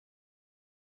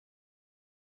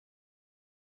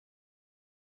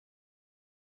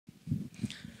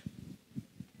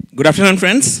Good afternoon,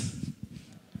 friends.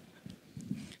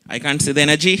 I can't see the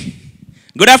energy.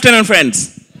 Good afternoon,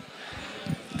 friends.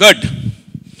 Good.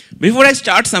 Before I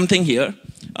start something here,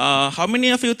 how many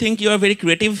of you think you are very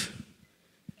creative?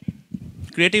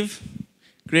 Creative?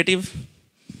 Creative?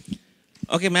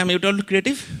 Okay, ma'am, you told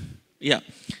creative? Yeah.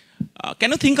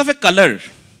 Can you think of a color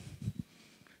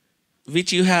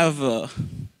which you have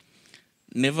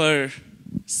never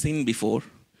seen before,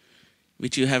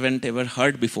 which you haven't ever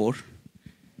heard before?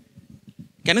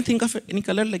 Can you think of any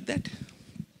color like that?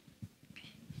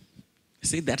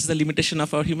 See, that's the limitation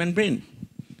of our human brain.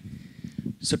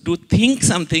 So to think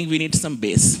something, we need some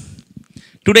base.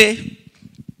 Today,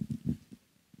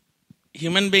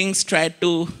 human beings tried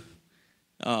to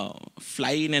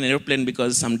fly in an airplane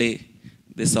because someday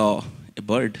they saw a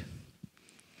bird.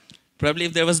 Probably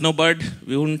if there was no bird,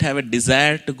 we wouldn't have a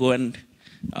desire to go and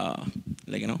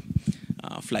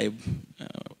fly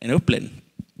an airplane,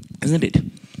 isn't it?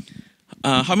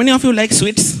 How many of you like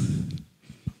sweets?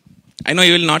 I know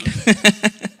you will not.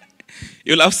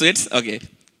 You love sweets? Okay.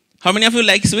 How many of you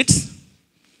like sweets?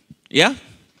 Yeah?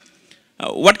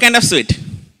 What kind of sweet?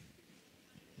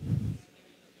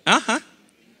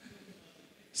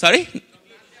 Sorry?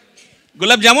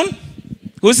 Gulab jamun?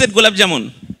 Who said gulab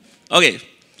jamun? Okay.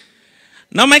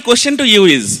 Now my question to you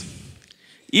is,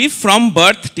 if from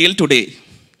birth till today,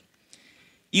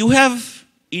 you have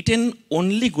eaten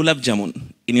only gulab jamun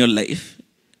in your life,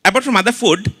 apart from other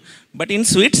food, but in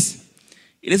sweets,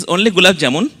 it is only gulab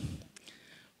jamun.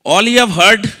 All you have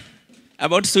heard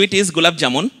about sweet is gulab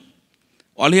jamun.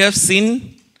 All you have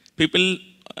seen people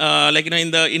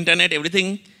in the internet,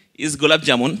 everything is gulab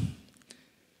jamun.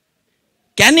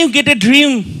 Can you get a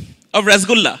dream of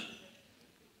rasgulla?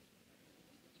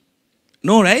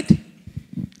 No, right?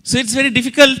 So it's very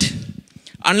difficult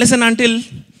unless and until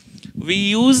we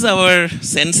use our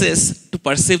senses to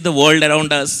perceive the world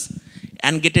around us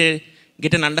and get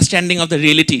an understanding of the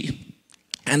reality,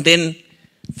 and then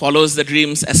follows the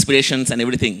dreams, aspirations, and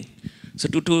everything. So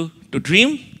to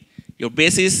dream, your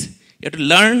base is you have to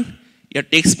learn, you have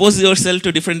to expose yourself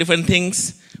to different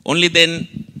things. Only then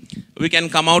we can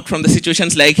come out from the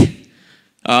situations like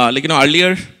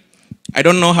earlier. I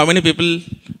don't know how many people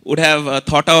would have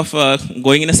thought of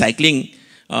going in a cycling,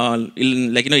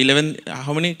 11,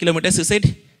 how many kilometers you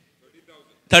said?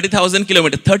 30,000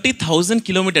 kilometers. 30,000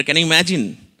 kilometers, can you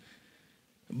imagine?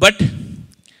 But,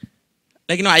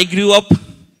 I grew up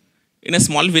in a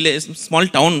small village, small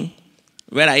town,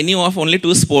 where I knew of only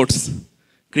two sports,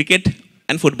 cricket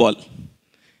and football.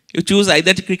 You choose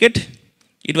either cricket,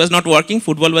 it was not working,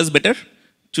 football was better,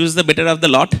 choose the better of the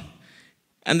lot.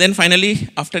 And then finally,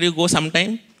 after you go some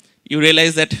time, you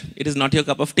realize that it is not your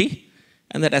cup of tea,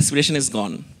 and that aspiration is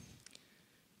gone.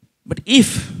 But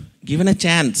if given a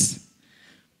chance,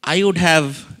 I would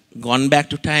have gone back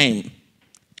to time,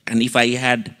 and if I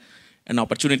had an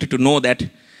opportunity to know that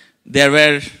there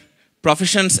were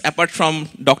professions apart from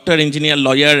doctor, engineer,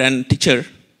 lawyer, and teacher,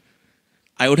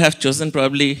 I would have chosen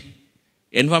probably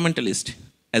environmentalist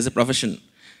as a profession.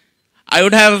 I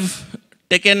would have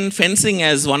taken fencing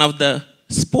as one of the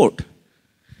sport.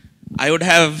 I would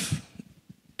have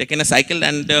taken a cycle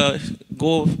and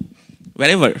go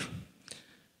wherever.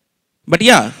 But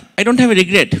yeah, I don't have a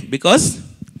regret because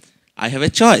I have a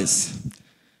choice.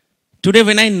 Today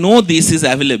when I know this is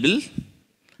available,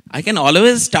 I can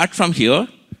always start from here,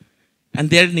 and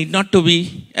there need not to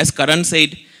be, as Karan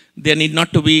said, there need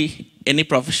not to be any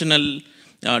professional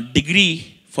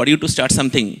degree for you to start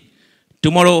something.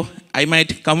 Tomorrow I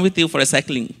might come with you for a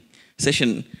cycling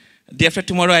session. Day after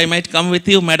tomorrow, I might come with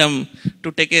you, madam,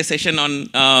 to take a session on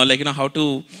how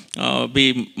to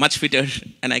be much fitter,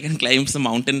 and I can climb some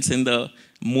mountains in the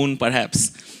moon,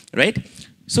 perhaps, right?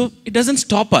 So it doesn't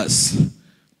stop us.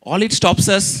 All it stops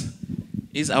us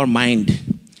is our mind.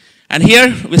 And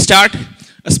here we start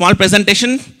a small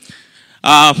presentation.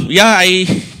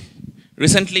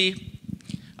 Recently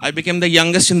I became the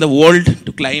youngest in the world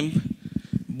to climb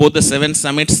both the 7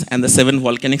 summits and the 7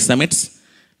 volcanic summits.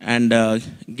 And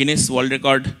Guinness World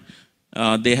Record,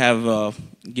 they have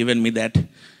given me that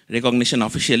recognition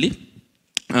officially.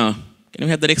 Can we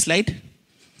have the next slide?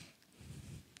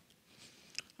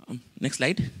 Next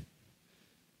slide.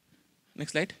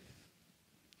 Next slide.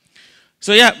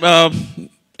 So yeah,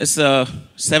 it's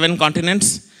 7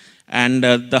 continents, and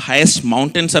the highest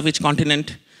mountains of each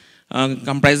continent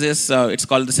comprises, it's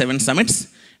called the 7 summits,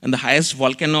 and the highest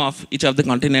volcano of each of the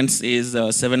continents is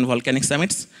 7 volcanic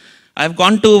summits. I've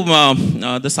gone to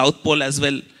the South Pole as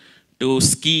well to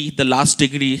ski the last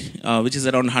degree, which is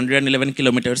around 111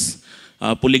 kilometers,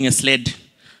 pulling a sled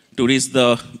to reach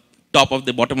the top of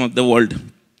the bottom of the world.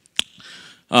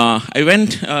 I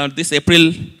went this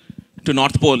April to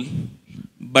North Pole,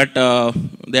 but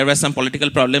there were some political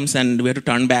problems and we had to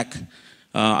turn back.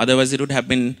 Otherwise, it would have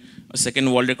been a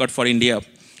second world record for India.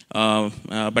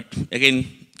 But again,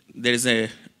 there is a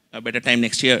better time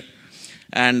next year.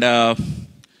 And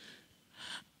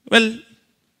well,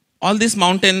 all these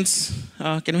mountains,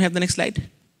 can we have the next slide?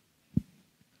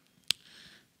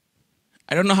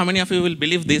 I don't know how many of you will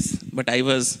believe this, but I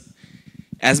was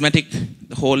asthmatic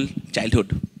the whole childhood.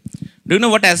 Do you know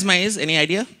what asthma is? Any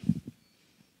idea?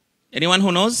 Anyone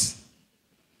who knows?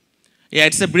 Yeah,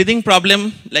 it's a breathing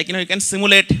problem. Like, you can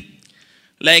simulate.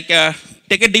 Like,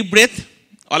 take a deep breath,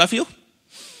 all of you.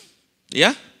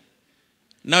 Yeah?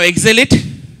 Now exhale it.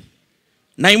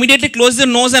 Now immediately close your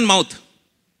nose and mouth.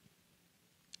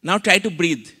 Now try to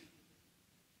breathe.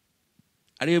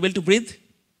 Are you able to breathe?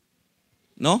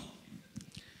 No?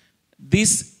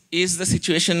 This is the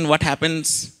situation what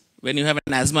happens when you have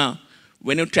an asthma.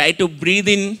 When you try to breathe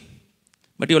in,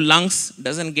 but your lungs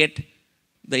doesn't get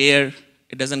the air,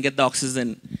 it doesn't get the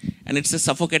oxygen, and it's a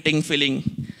suffocating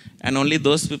feeling. And only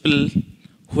those people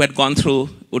who had gone through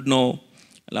would know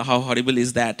how horrible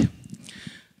is that.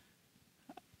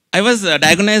 I was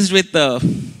diagnosed with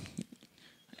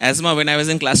asthma when I was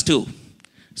in class 2.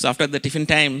 So after the tiffin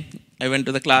time, I went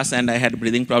to the class and I had a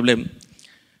breathing problem.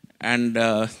 And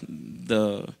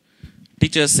the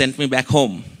teachers sent me back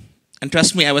home. And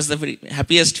trust me, I was the very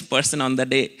happiest person on that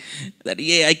day. That,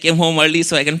 yeah, I came home early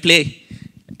so I can play.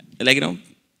 Like,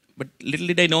 but little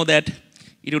did I know that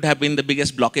it would have been the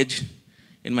biggest blockage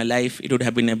in my life. It would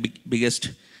have been a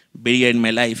biggest barrier in my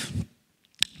life.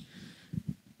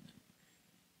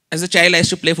 As a child, I used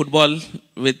to play football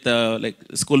with like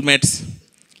schoolmates.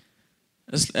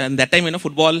 And that time,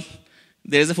 football,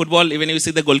 there is a football, even you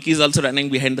see the goalkeeper is also running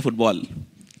behind the football.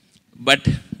 But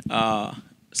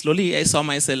slowly I saw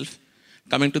myself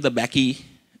coming to the backy,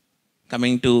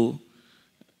 coming to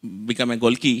become a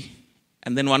goalkeeper.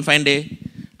 And then one fine day,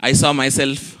 I saw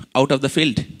myself out of the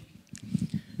field.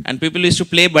 And people used to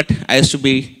play, but I used to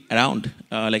be around,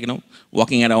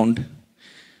 walking around.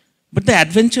 But the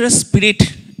adventurous spirit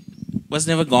was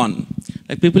never gone.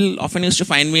 Like, people often used to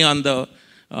find me on the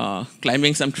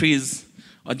climbing some trees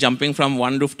or jumping from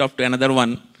one rooftop to another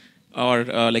one, or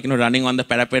running on the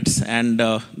parapets and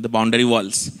the boundary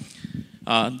walls.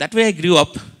 That way I grew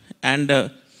up,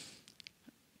 and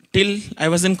till I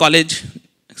was in college.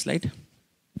 Next slide.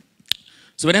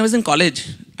 So when I was in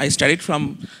college, I studied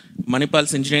from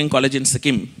Manipal's Engineering College in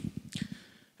Sikkim.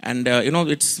 And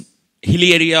it's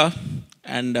hilly area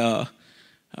and a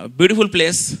beautiful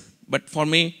place. But for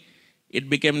me, it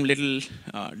became a little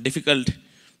difficult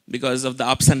because of the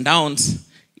ups and downs.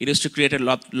 It used to create a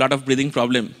lot of breathing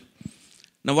problem.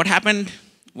 Now what happened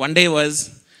one day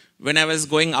was, when I was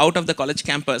going out of the college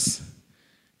campus,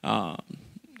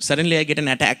 suddenly I get an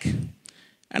attack.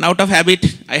 And out of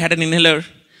habit, I had an inhaler.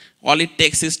 All it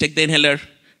takes is take the inhaler,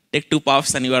 take 2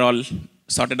 puffs, and you are all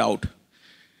sorted out.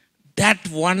 That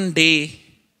one day,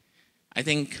 I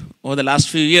think over the last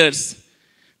few years,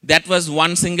 that was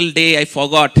one single day I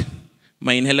forgot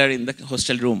my inhaler in the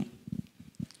hostel room.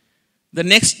 The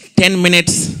next 10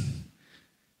 minutes,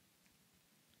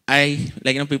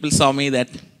 people saw me that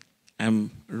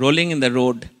I'm rolling in the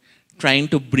road, trying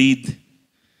to breathe,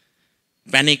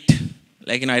 panicked,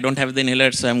 I don't have the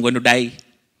inhaler, so I'm going to die.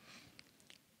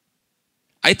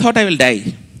 I thought I will die.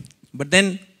 But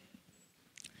then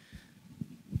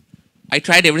I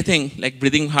tried everything, like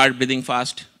breathing hard, breathing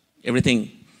fast,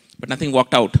 everything, but nothing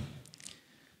worked out.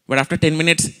 But after 10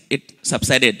 minutes, it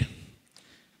subsided.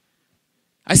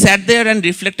 I sat there and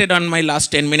reflected on my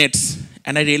last 10 minutes,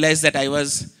 and I realized that I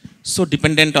was so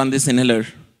dependent on this inhaler.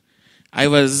 I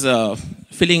was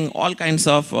feeling all kinds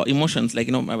of emotions.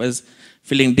 I was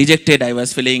feeling dejected, I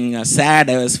was feeling sad,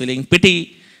 I was feeling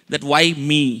pity, that why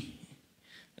me?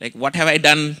 What have I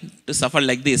done to suffer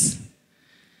like this?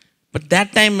 But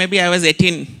that time, maybe I was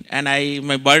 18, and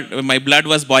my blood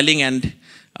was boiling, and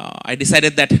I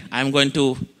decided that I'm going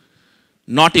to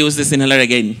not use this inhaler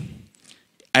again.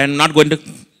 I am not going to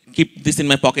keep this in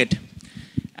my pocket.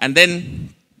 And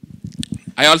then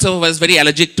I also was very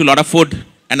allergic to a lot of food,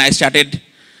 and I started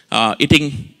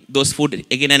eating those food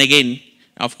again and again,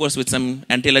 of course with some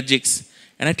anti-allergics.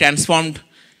 And I transformed,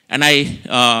 and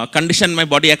I conditioned my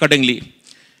body accordingly.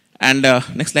 And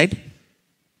next slide.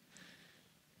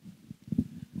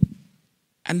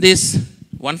 And this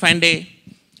one fine day,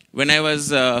 when I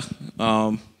was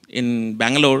in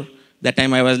Bangalore, that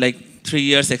time I was 3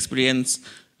 years experience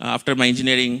after my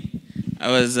engineering. I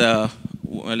was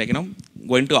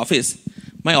going to office.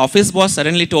 My office boss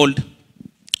suddenly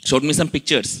showed me some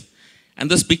pictures. And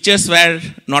those pictures were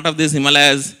not of these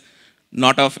Himalayas,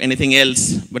 not of anything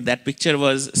else, but that picture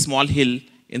was a small hill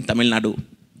in Tamil Nadu.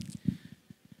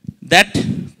 That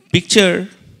picture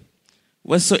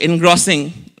was so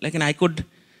engrossing, like, and I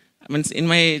mean, in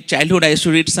my childhood, I used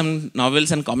to read some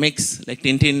novels and comics, like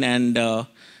Tintin and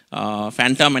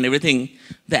Phantom and everything.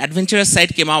 The adventurous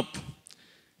side came up,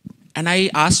 and I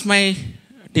asked my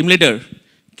team leader,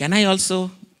 can I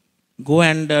also go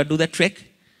and do that trek?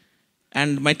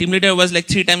 And my team leader was like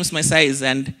 3 times my size,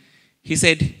 and he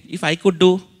said, if I could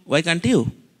do, why can't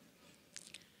you?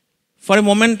 For a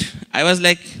moment, I was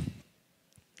like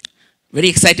very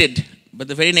excited, but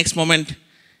the very next moment,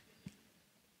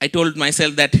 I told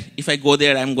myself that if I go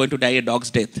there, I'm going to die a dog's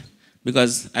death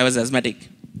because I was asthmatic.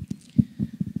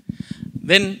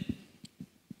 Then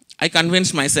I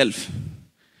convinced myself.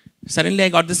 Suddenly I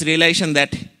got this realization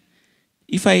that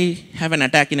if I have an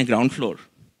attack in a ground floor,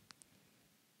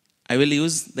 I will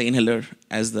use the inhaler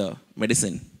as the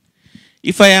medicine.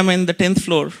 If I am in the 10th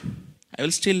floor, I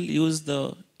will still use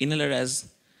the inhaler as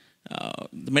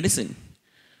the medicine.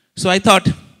 So I thought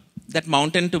that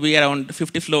mountain to be around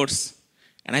 50 floors.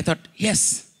 And I thought,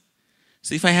 yes.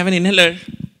 So if I have an inhaler,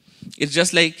 it's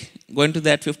just like going to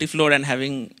that 50th floor and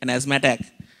having an asthma attack.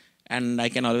 And I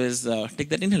can always take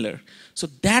that inhaler. So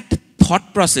that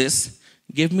thought process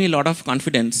gave me a lot of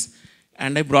confidence.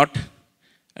 And I brought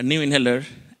a new inhaler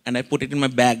and I put it in my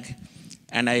bag.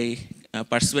 And I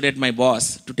persuaded my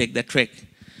boss to take that trek.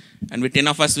 And with 10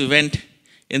 of us, we went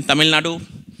in Tamil Nadu,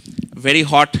 very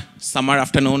hot summer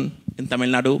afternoon in Tamil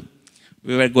Nadu.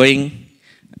 We were going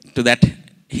to that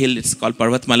hill, it's called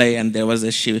Parvatmalai, and there was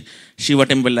a Shiva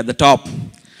temple at the top.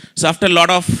 So after a lot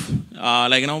of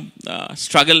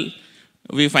struggle,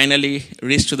 we finally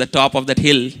reached to the top of that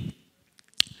hill.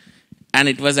 And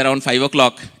it was around 5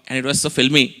 o'clock, and it was so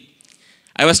filmy.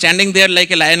 I was standing there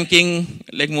like a Lion King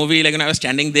like movie, I was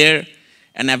standing there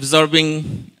and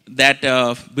absorbing that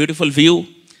beautiful view.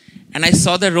 And I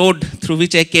saw the road through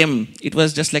which I came. It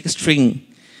was just like a string.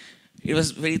 It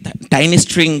was very tiny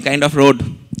string kind of road.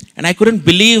 And I couldn't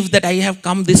believe that I have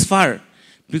come this far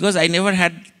because I never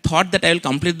had thought that I will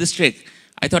complete this trek.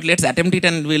 I thought, let's attempt it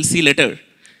and we'll see later.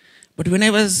 But when I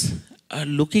was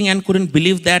looking and couldn't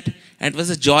believe that, and it was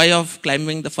a joy of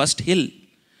climbing the first hill,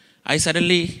 I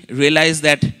suddenly realized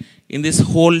that in this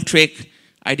whole trek,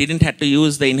 I didn't have to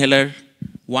use the inhaler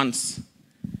once.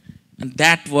 And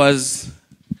that was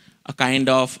a kind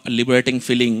of a liberating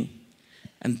feeling.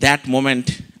 And that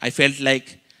moment, I felt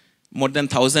like more than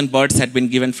 1,000 birds had been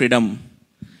given freedom.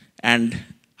 And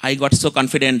I got so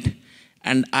confident.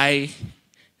 And I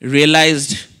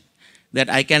realized that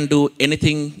I can do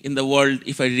anything in the world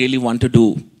if I really want to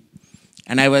do.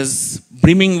 And I was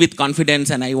brimming with confidence,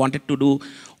 and I wanted to do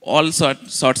all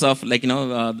sorts of,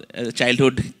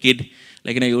 childhood kid.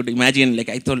 You would imagine,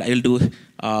 I thought I will do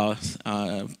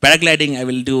paragliding, I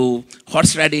will do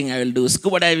horse riding, I will do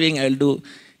scuba diving, I will do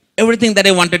everything that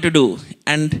I wanted to do.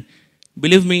 And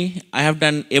believe me, I have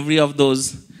done every of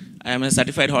those. I am a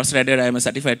certified horse rider, I am a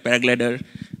certified paraglider.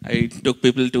 I took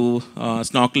people to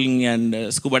snorkeling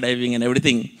and scuba diving and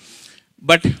everything.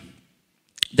 But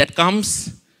that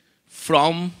comes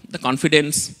from the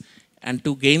confidence, and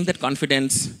to gain that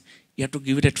confidence, you have to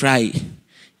give it a try.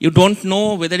 You don't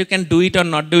know whether you can do it or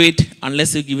not do it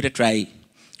unless you give it a try,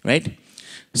 right?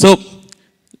 So,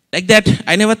 like that,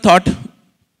 I never thought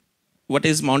what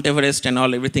is Mount Everest and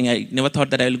all, everything. I never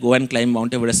thought that I will go and climb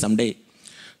Mount Everest someday.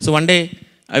 So one day,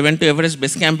 I went to Everest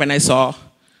Base Camp and I saw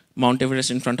Mount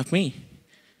Everest in front of me.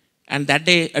 And that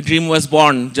day, a dream was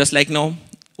born, just like,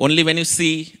 only when you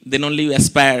see, then only you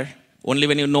aspire. Only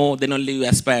when you know, then only you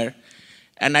aspire.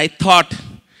 And I thought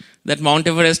that Mount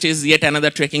Everest is yet another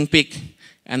trekking peak.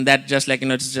 And that just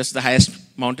it's just the highest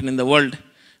mountain in the world.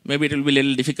 Maybe it will be a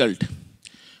little difficult.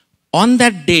 On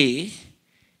that day,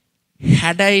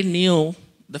 had I knew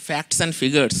the facts and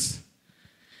figures,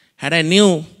 had I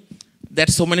knew that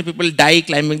so many people die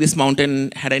climbing this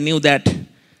mountain, had I knew that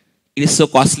it is so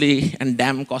costly and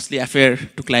damn costly affair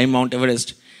to climb Mount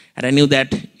Everest, had I knew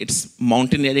that it's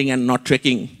mountaineering and not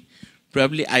trekking,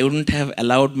 probably I wouldn't have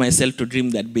allowed myself to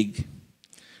dream that big.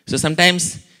 So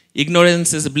sometimes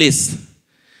ignorance is bliss.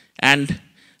 And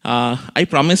I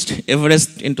promised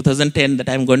Everest in 2010 that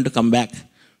I'm going to come back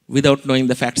without knowing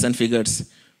the facts and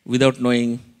figures, without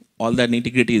knowing all the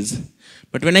nitty-gritties.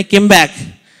 But when I came back,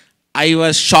 I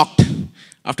was shocked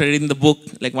after reading the book.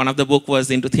 One of the book was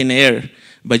Into Thin Air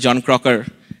by John Crocker.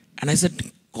 And I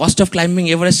said, cost of climbing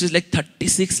Everest is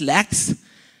 36 lakhs.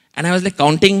 And I was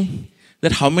counting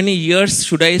that how many years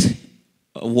should I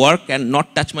work and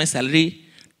not touch my salary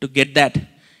to get that.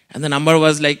 And the number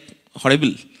was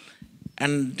horrible.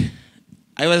 And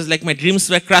I was my dreams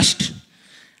were crushed.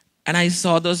 And I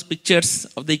saw those pictures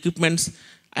of the equipments.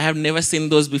 I have never seen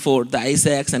those before, the ice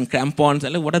axe and crampons.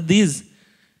 I'm like, what are these?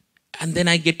 And then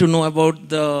I get to know about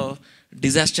the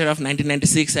disaster of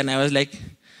 1996, and I was like,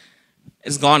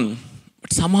 it's gone.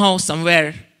 But somehow,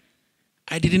 somewhere,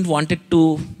 I didn't want it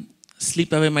to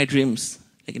sleep away my dreams.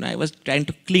 Like, I was trying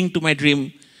to cling to my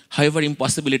dream, however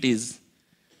impossible it is.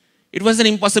 It was an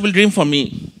impossible dream for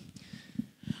me.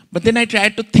 But then I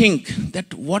tried to think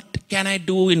that what can I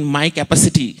do in my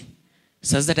capacity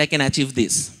such that I can achieve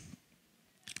this.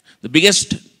 The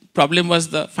biggest problem was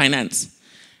the finance.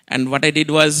 And what I did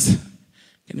was,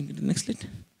 can you get the next slide?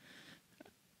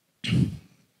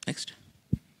 Next.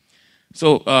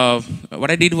 So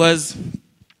what I did was,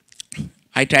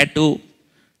 I tried to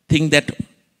think that,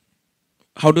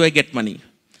 how do I get money?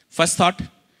 First thought,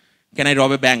 can I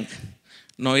rob a bank?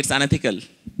 No, it's unethical.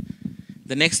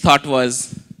 The next thought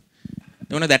was,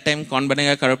 that time Kaun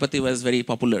Banega Crorepati was very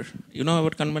popular. You know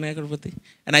about Kaun Banega Crorepati?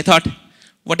 And I thought,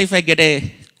 what if I get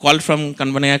a call from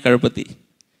Kaun Banega Crorepati?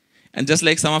 And just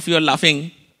like some of you are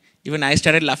laughing, even I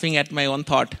started laughing at my own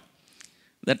thought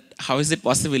that how is it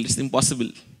possible? It's impossible.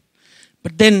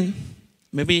 But then,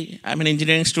 maybe I'm an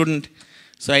engineering student,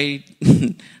 so I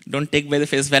don't take by the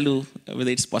face value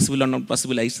whether it's possible or not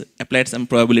possible. I applied some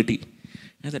probability.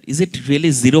 I thought, is it really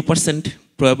 0%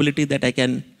 probability that I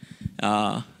can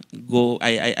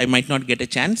I might not get a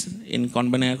chance in Kaun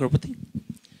Banega Crorepati?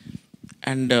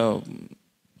 And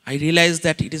I realized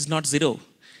that it is not zero.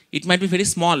 It might be very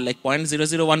small, like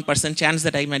 0.001% chance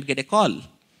that I might get a call.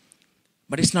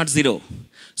 But it's not zero.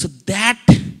 So that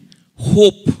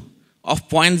hope of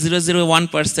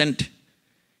 0.001%,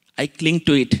 I cling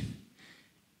to it.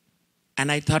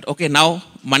 And I thought, okay, now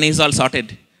money is all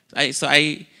sorted. So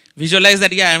I visualized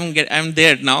that, yeah, I'm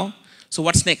there now. So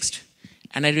what's next?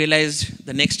 And I realized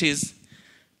the next is,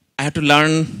 I have to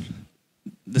learn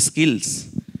the skills.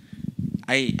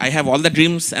 I have all the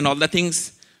dreams and all the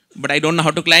things, but I don't know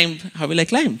how to climb. How will I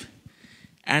climb?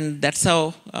 And that's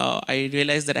how I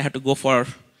realized that I have to go for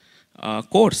a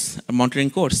course, a mountaineering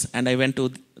course. And I went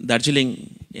to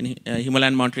Darjeeling, in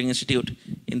Himalayan Mountaineering Institute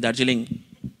in Darjeeling.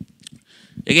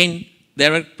 Again,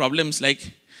 there were problems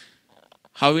like,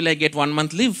 how will I get 1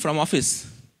 month leave from office?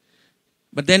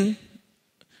 But then,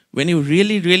 when you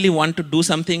really, really want to do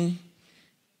something,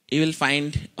 you will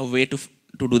find a way to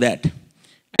do that.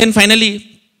 And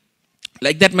finally,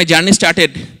 like that, my journey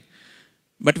started.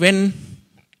 But when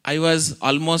I was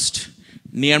almost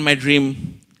near my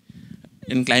dream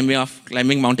in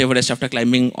climbing Mount Everest after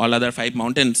climbing all other 5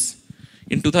 mountains,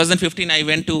 in 2015, I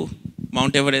went to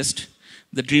Mount Everest.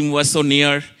 The dream was so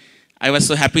near. I was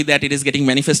so happy that it is getting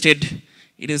manifested.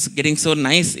 It is getting so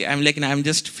nice. I'm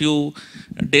just few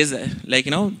days,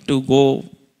 to go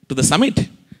to the summit.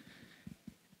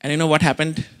 And you know what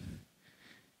happened?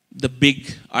 The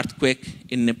big earthquake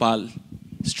in Nepal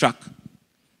struck.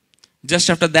 Just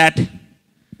after that,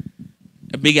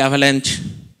 a big avalanche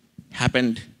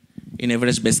happened in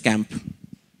Everest Base Camp.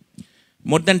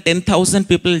 More than 10,000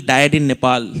 people died in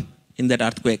Nepal in that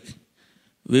earthquake.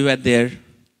 We were there,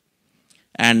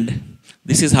 and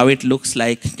this is how it looks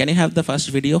like. Can you have the first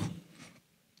video?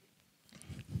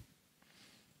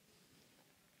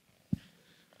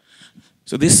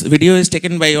 So this video is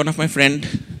taken by one of my friend,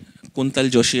 Kuntal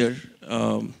Joshir.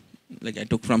 I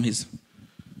took from his.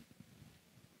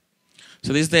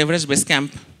 So this is the Everest Base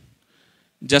Camp.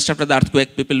 Just after the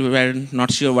earthquake, people were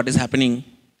not sure what is happening.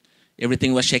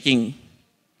 Everything was shaking.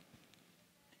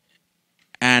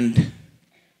 And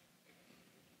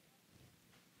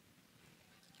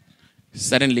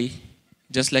suddenly,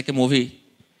 just like a movie,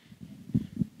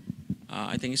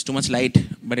 I think it's too much light,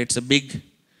 but it's a big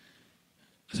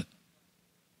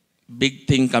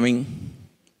thing coming.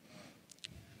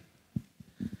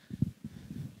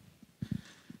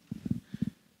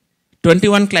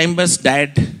 "21 climbers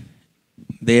died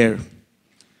there.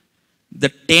 The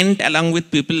tent along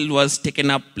with people was taken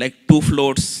up like 2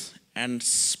 floors and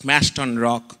smashed on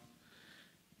rock.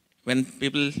 When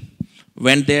people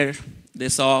went there, they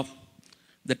saw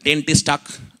the tent is stuck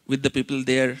with the people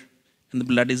there, and the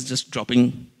blood is just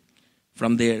dropping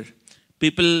from there.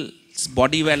 People's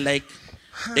body were like,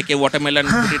 take a watermelon,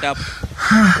 put it up,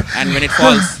 and when it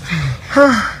falls,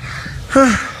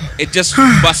 it just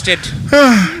busted,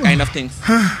 kind of things.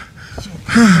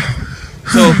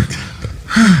 So,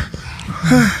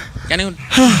 can you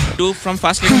do from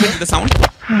fast little bit the sound?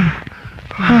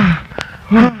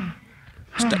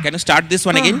 Can you start this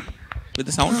one again with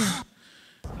the sound?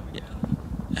 Yeah.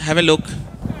 Have a look.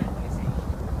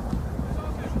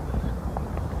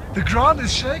 The ground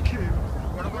is shaking.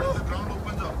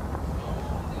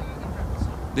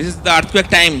 This is the earthquake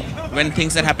time. when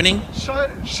things are happening. Shit.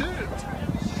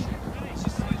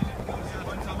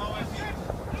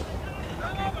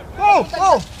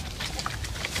 Oh!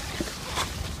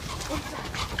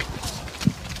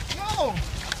 No!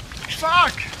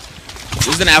 Fuck! This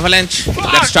is an avalanche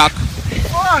that struck.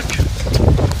 Fuck!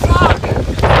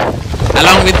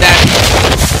 Along with that,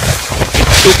 it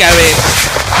took away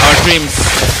our dreams.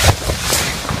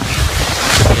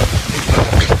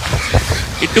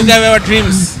 It took away our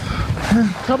dreams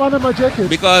Come under my jacket.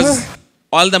 because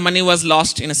all the money was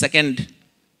lost in a second.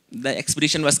 The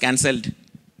expedition was cancelled.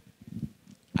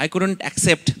 I couldn't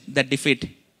accept that defeat.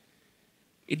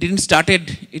 It didn't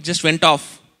started, it just went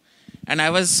off. And I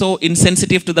was so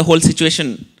insensitive to the whole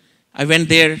situation. I went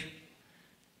there,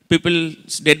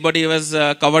 people's dead body was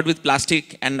covered with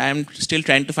plastic, and I'm still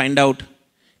trying to find out,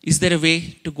 is there a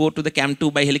way to go to the Camp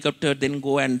 2 by helicopter, then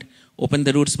go and open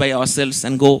the routes by ourselves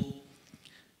and go?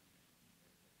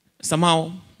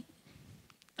 Somehow,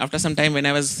 after some time when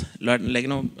I was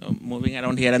moving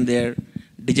around here and there,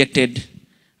 dejected,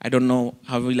 I don't know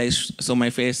how will I show my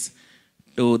face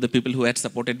to the people who had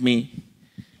supported me,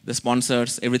 the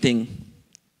sponsors, everything.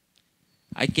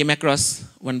 I came across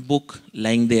one book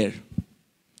lying there.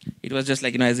 It was just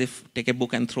as if take a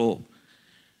book and throw.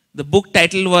 The book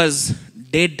title was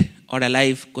Dead or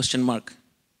Alive? ?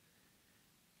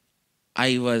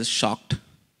 I was shocked.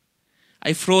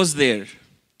 I froze there.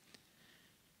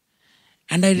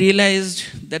 And I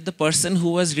realized that the person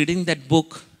who was reading that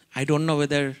book, I don't know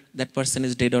whether that person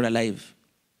is dead or alive.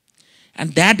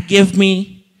 And that gave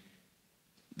me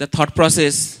the thought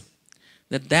process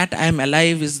that I am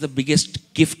alive is the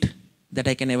biggest gift that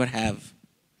I can ever have.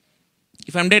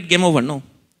 If I'm dead, game over, no.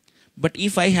 But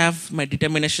if I have my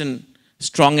determination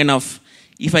strong enough,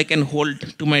 if I can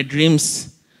hold to my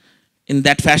dreams in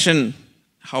that fashion,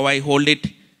 how I held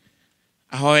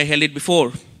it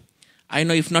before, I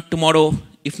know if not tomorrow,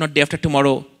 if not day after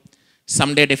tomorrow,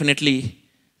 someday definitely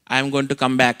I am going to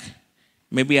come back.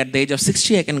 Maybe at the age of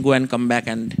 60, I can go and come back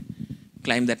and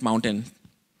climb that mountain.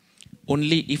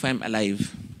 Only if I'm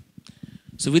alive.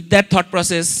 So with that thought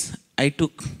process, I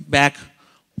took back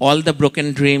all the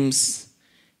broken dreams.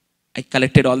 I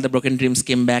collected all the broken dreams,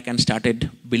 came back and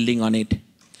started building on it.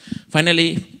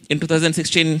 Finally, in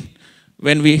 2016,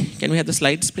 can we have the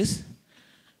slides, please?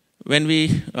 When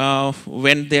we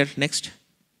went there next.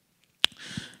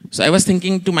 So I was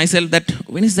thinking to myself that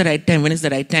when is the right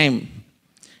time?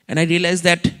 And I realized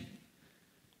that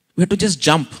we have to just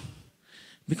jump.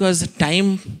 Because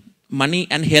time, money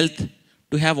and health,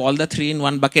 to have all the three in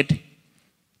one bucket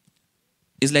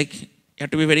is you have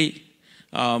to be very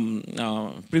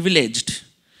privileged.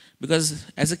 Because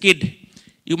as a kid,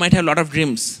 you might have a lot of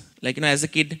dreams. As a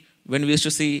kid, when we used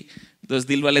to see those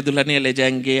Dilwale Dulhaniya Le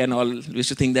Jayenge and all, we used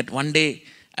to think that one day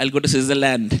I'll go to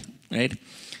Switzerland, right?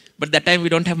 But that time we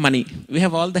don't have money. We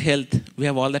have all the health, we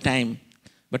have all the time,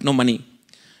 but no money.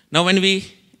 Now when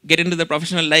we get into the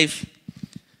professional life,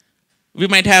 we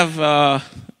might have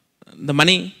the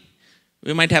money,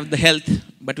 we might have the health,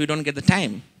 but we don't get the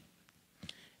time.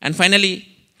 And finally,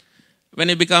 when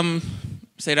you become,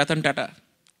 say, Ratan Tata,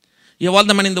 you have all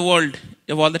the money in the world,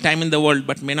 you have all the time in the world,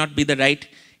 but may not be the right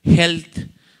health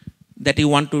that you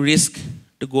want to risk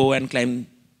to go and climb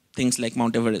things like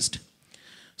Mount Everest.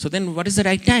 So then what is the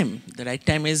right time? The right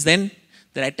time is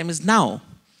now.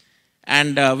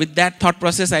 And with that thought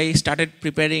process, I started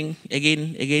preparing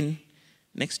again,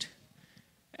 next.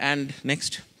 And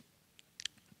next.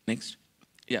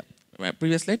 Yeah,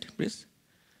 previous slide, please.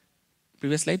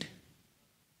 Previous slide.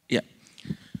 Yeah.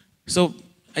 So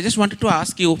I just wanted to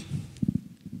ask you,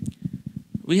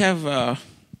 we have,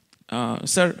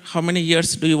 sir, how many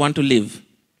years do you want to live?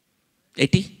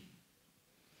 80?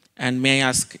 And may I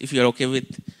ask if you're okay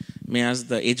with, may I ask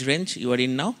the age range you are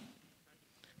in now?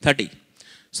 30.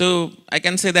 So I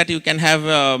can say that you can have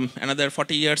another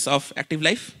 40 years of active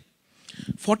life.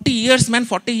 40 years, man,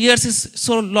 40 years is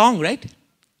so long, right?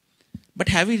 But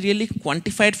have we really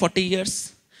quantified 40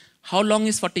 years? How long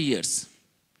is 40 years?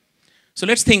 So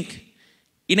let's think,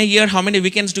 in a year, how many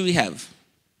weekends do we have?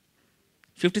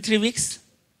 53 weeks?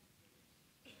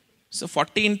 So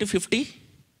 40 into 50?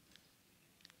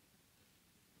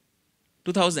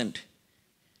 2000.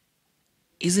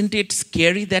 Isn't it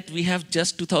scary that we have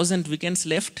just 2000 weekends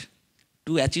left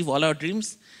to achieve all our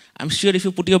dreams? I'm sure if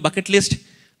you put your bucket list,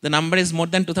 the number is more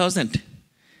than 2000.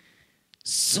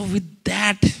 So with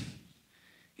that,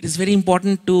 it is very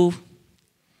important to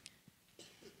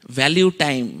value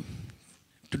time,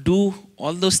 to do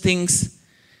all those things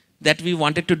that we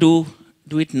wanted to do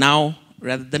it now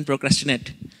rather than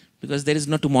procrastinate. Because there is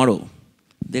no tomorrow.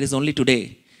 There is only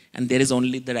today. And there is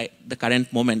only the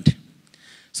current moment.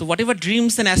 So whatever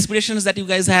dreams and aspirations that you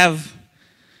guys have,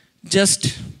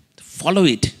 just follow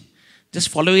it. Just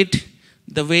follow it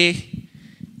the way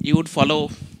you would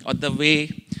follow, or the way,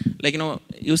 like,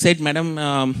 you said, madam,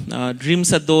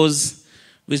 dreams are those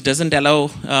which doesn't allow,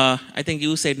 I think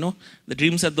you said, no, the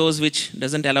dreams are those which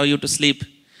doesn't allow you to sleep,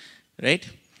 right?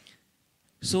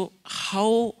 So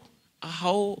how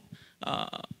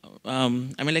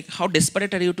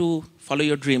desperate are you to follow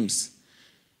your dreams?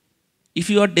 If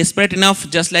you are desperate enough,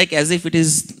 just like as if it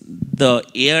is the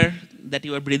air that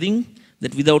you are breathing,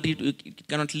 that without it you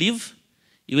cannot live,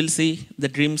 you will see the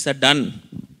dreams are done.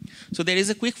 So there is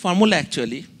a quick formula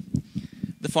actually.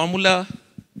 The formula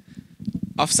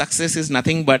of success is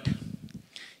nothing but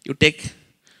you take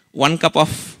 1 cup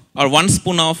of, or 1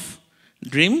 spoon of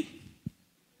dream,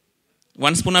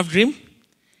 1 spoon of dream,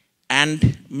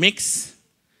 and mix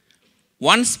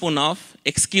 1 spoon of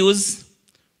excuse.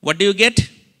 What do you get?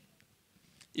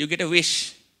 You get a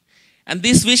wish. And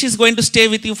this wish is going to stay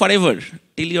with you forever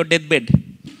till your deathbed.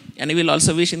 And you will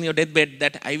also wish in your deathbed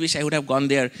that I wish I would have gone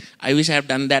there. I wish I have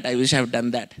done that. I wish I have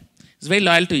done that. It's very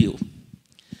loyal to you.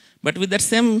 But with that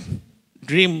same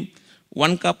dream,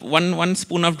 1 cup, one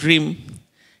spoon of dream,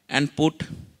 and put,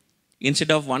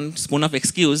 instead of 1 spoon of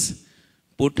excuse,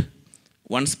 put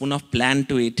 1 spoon of plan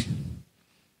to it.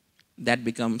 That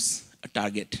becomes a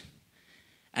target.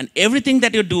 And everything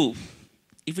that you do,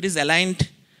 if it is aligned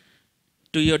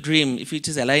to your dream, if it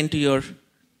is aligned to your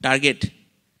target,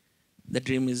 the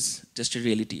dream is just a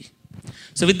reality.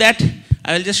 So with that,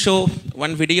 I will just show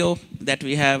one video that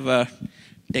we have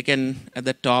taken at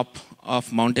the top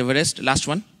of Mount Everest. Last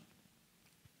one.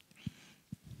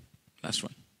 Last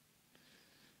one.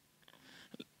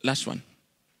 Last one.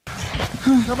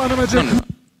 Come on, my jacket. No.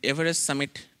 Everest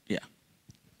summit, yeah.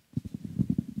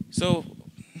 So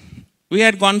we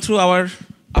had gone through our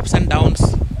ups and downs,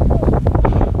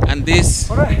 and this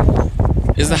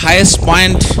is the highest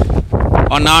point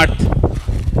on earth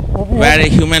where a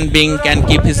human being can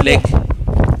keep his leg,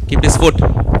 keep his foot,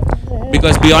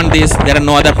 because beyond this there are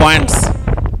no other points.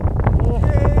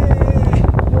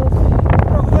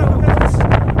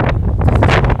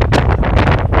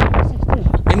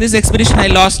 In this expedition I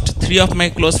lost 3 of my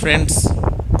close friends.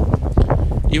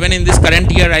 Even in this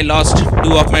current year I lost 2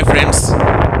 of my friends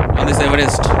on this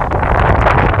Everest.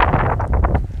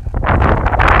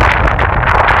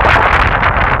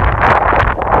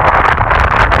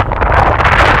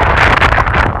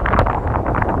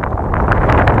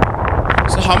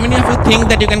 So how many of you think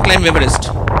that you can climb Everest?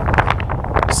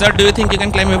 Sir, do you think you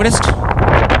can climb Everest?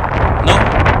 No?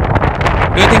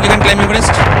 Do you think you can climb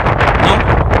Everest? No?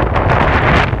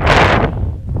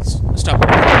 Stop it.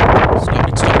 Stop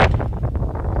it. Stop it.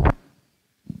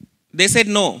 They said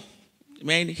no.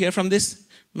 May I hear from this?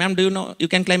 Ma'am, do you know you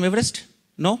can climb Everest?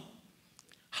 No?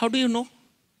 How do you know?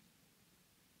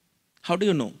 How do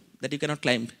you know that you cannot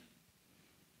climb?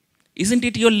 Isn't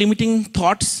it your limiting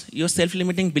thoughts, your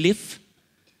self-limiting belief?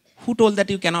 Who told that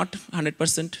you cannot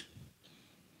 100%?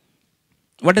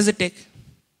 What does it take?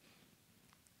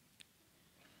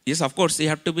 Yes, of course, you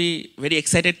have to be very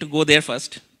excited to go there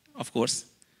first, of course.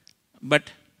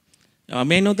 But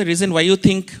may I know the reason why you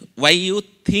think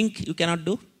you cannot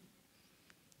do?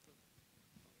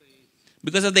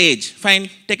 Because of the age.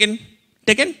 Fine, taken?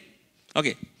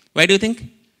 Okay. Why do you think?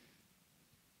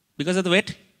 Because of the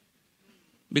weight?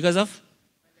 Because of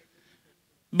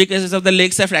the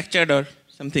legs are fractured or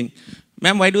something.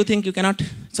 Ma'am, why do you think you cannot?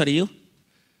 Sorry, you?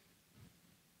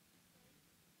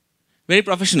 Very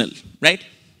professional, right?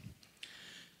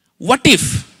 What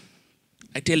if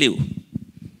I tell you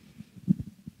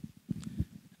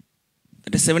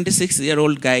that a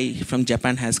 76-year-old guy from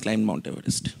Japan has climbed Mount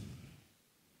Everest?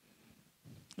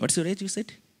 What's your age, you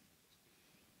said?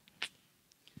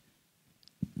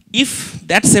 If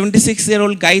that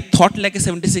 76-year-old guy thought like a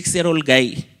 76-year-old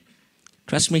guy,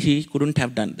 trust me, he couldn't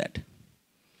have done that.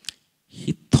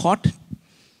 He thought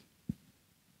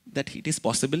that it is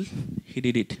possible, he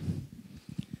did it.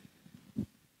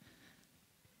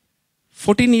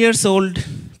 14 years old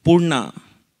Purna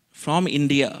from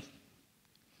India,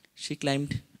 she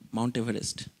climbed Mount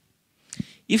Everest.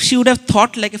 If she would have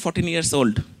thought like a 14 years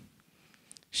old,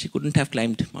 she couldn't have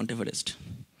climbed Mount Everest.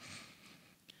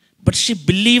 But she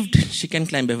believed she can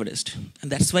climb Everest. And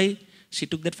that's why she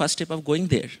took that first step of going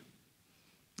there.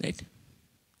 Right?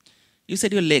 You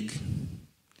said your leg.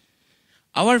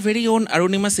 Our very own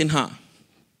Arunima Sinha,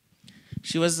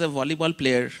 she was a volleyball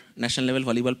player, national level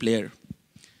volleyball player.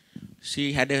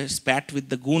 She had a spat with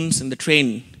the goons in the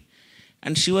train.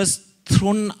 And she was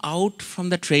thrown out from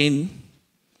the train.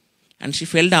 And she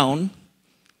fell down.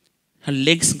 Her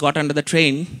legs got under the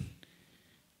train.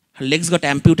 Her legs got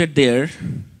amputated there.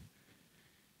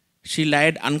 She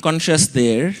lied unconscious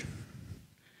there.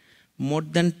 More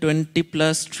than 20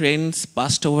 plus trains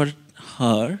passed over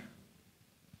her.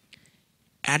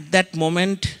 At that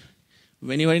moment,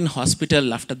 when you are in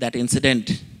hospital after that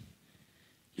incident,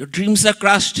 your dreams are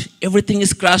crushed, everything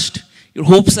is crushed, your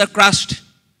hopes are crushed.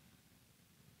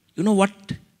 You know what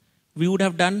we would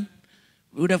have done?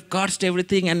 We would have cursed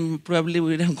everything and probably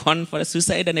we would have gone for a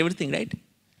suicide and everything, right?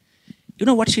 You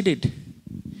know what she did?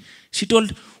 She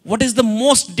told, what is the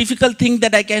most difficult thing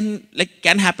that I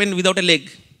can happen without a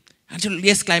leg? And she told,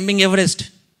 yes, climbing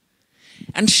Everest.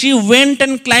 And she went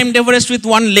and climbed Everest with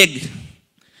one leg.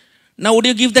 Now, would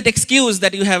you give that excuse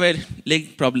that you have a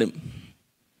leg problem?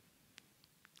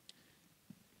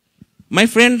 My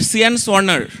friend Sian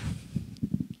Swarner,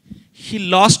 he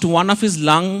lost one of his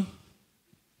lung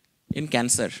in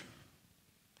cancer.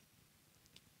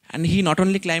 And he not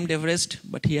only climbed Everest,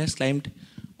 but he has climbed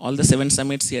all the 7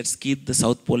 summits. He had skied the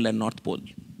South Pole and North Pole.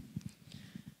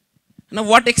 Now,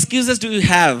 what excuses do you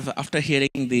have after hearing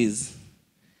these?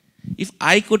 If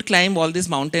I could climb all these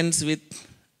mountains with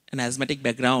an asthmatic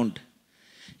background,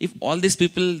 if all these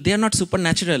people, they are not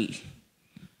supernatural,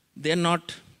 they are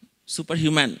not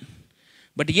superhuman,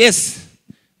 but yes,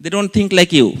 they don't think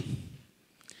like you.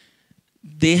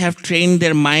 They have trained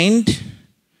their mind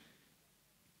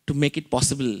to make it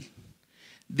possible.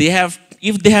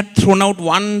 If they had thrown out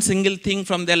one single thing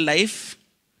from their life,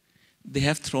 they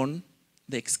have thrown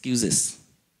the excuses.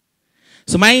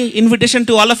 So my invitation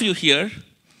to all of you here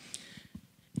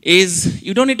is,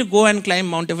 you don't need to go and climb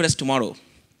Mount Everest tomorrow.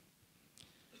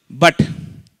 But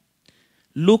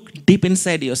look deep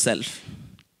inside yourself.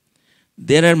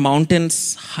 There are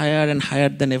mountains higher and higher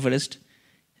than Everest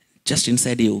just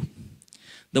inside you.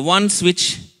 The ones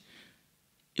which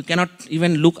you cannot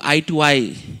even look eye to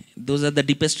eye. Those are the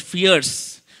deepest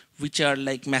fears which are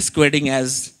like masquerading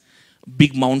as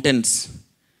big mountains.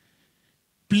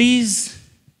 Please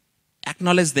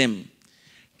acknowledge them.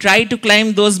 Try to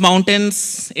climb those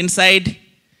mountains inside.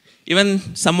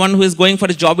 Even someone who is going for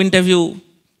a job interview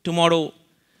tomorrow,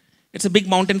 it's a big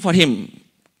mountain for him.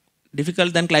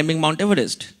 Difficult than climbing Mount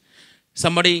Everest.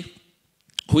 Somebody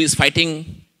who is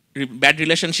fighting bad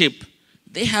relationship,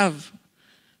 they have,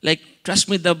 trust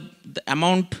me, the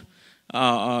amount,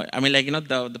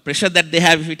 the pressure that they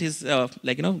have, if it is,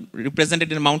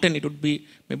 represented in a mountain, it would be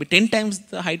maybe 10 times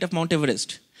the height of Mount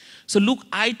Everest. So look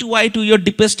eye to your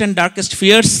deepest and darkest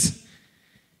fears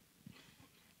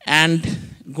and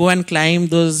go and climb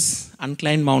those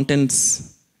unclimbed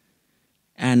mountains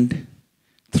and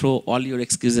throw all your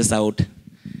excuses out.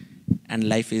 And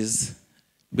life is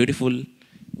beautiful,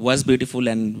 was beautiful,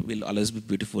 and will always be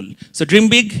beautiful. So dream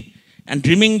big, and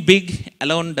dreaming big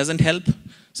alone doesn't help.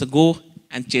 So go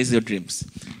and chase your dreams.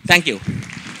 Thank you.